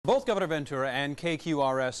Both Governor Ventura and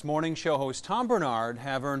KQRS morning show host Tom Barnard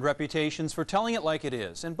have earned reputations for telling it like it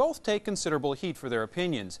is, and both take considerable heat for their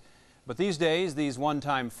opinions. But these days, these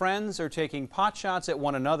one-time friends are taking potshots at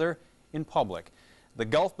one another in public. The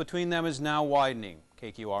gulf between them is now widening.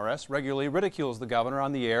 KQRS regularly ridicules the governor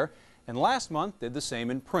on the air, and last month did the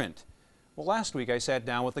same in print. Well, last week I sat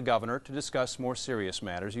down with the governor to discuss more serious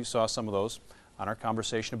matters. You saw some of those on our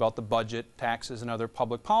conversation about the budget, taxes, and other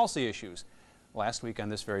public policy issues last week on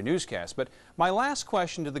this very newscast. But my last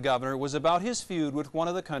question to the governor was about his feud with one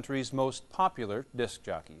of the country's most popular disc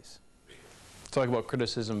jockeys. Talk about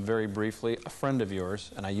criticism very briefly. A friend of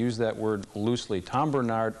yours, and I use that word loosely, Tom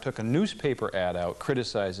Barnard, took a newspaper ad out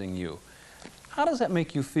criticizing you. How does that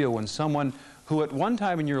make you feel when someone who at one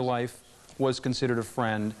time in your life was considered a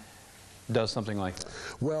friend does something like that?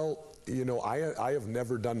 Well, you know, I have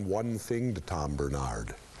never done one thing to Tom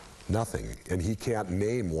Barnard. Nothing. And he can't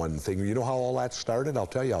name one thing. You know how all that started? I'll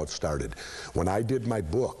tell you how it started. When I did my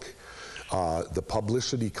book, the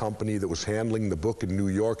publicity company that was handling the book in New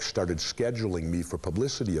York started scheduling me for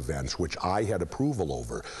publicity events, which I had approval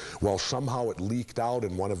over. Well, somehow it leaked out,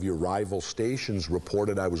 and one of your rival stations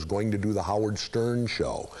reported I was going to do the Howard Stern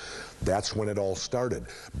show. That's when it all started.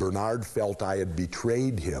 Barnard felt I had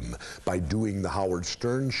betrayed him by doing the Howard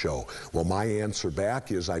Stern show. Well, my answer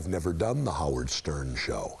back is I've never done the Howard Stern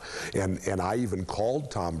show. And I even called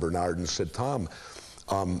Tom Barnard and said, Tom,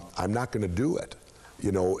 I'm not going to do it.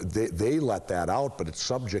 You know, they let that out, but it's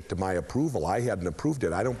subject to my approval. I hadn't approved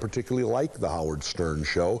it. I don't particularly like the Howard Stern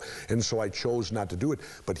show, and so I chose not to do it.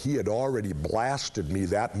 But he had already blasted me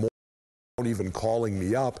that morning, even calling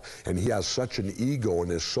me up, and he has such an ego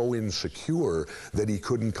and is so insecure that he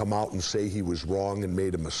couldn't come out and say he was wrong and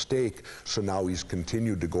made a mistake, so now he's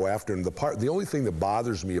continued to go after him. The only thing that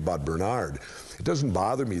bothers me about Barnard, it doesn't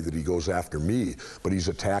bother me that he goes after me, but he's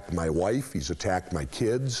attacked my wife, he's attacked my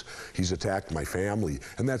kids, he's attacked my family,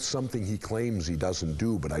 and that's something he claims he doesn't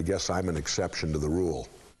do, but I guess I'm an exception to the rule.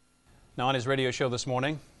 Now, on his radio show this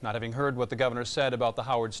morning, not having heard what the governor said about the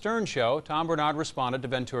Howard Stern show, Tom Barnard responded to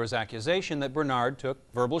Ventura's accusation that Barnard took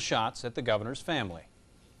verbal shots at the governor's family.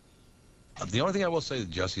 The only thing I will say,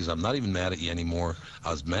 Jesse, is I'm not even mad at you anymore.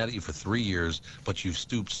 I was mad at you for 3 years, but you've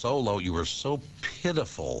stooped so low. You were so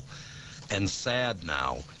pitiful and sad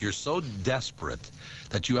now. You're so desperate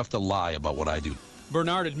that you have to lie about what I do.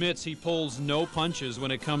 Barnard admits he pulls no punches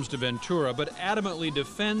when it comes to Ventura, but adamantly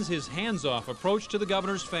defends his hands-off approach to the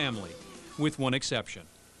governor's family, with one exception.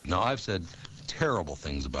 Now, I've said terrible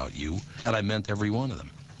things about you, and I meant every one of them.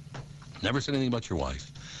 Never said anything about your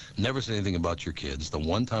wife. Never said anything about your kids. The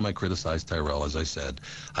one time I criticized Tyrell, as I said,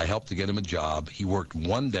 I helped to get him a job. He worked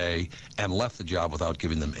one day and left the job without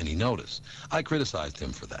giving them any notice. I criticized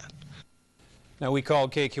him for that. Now, we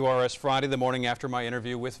called KQRS Friday, the morning after my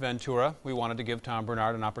interview with Ventura. We wanted to give Tom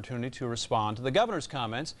Barnard an opportunity to respond to the governor's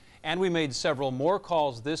comments, and we made several more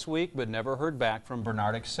calls this week, but never heard back from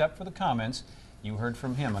Barnard except for the comments you heard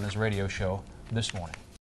from him on his radio show this morning.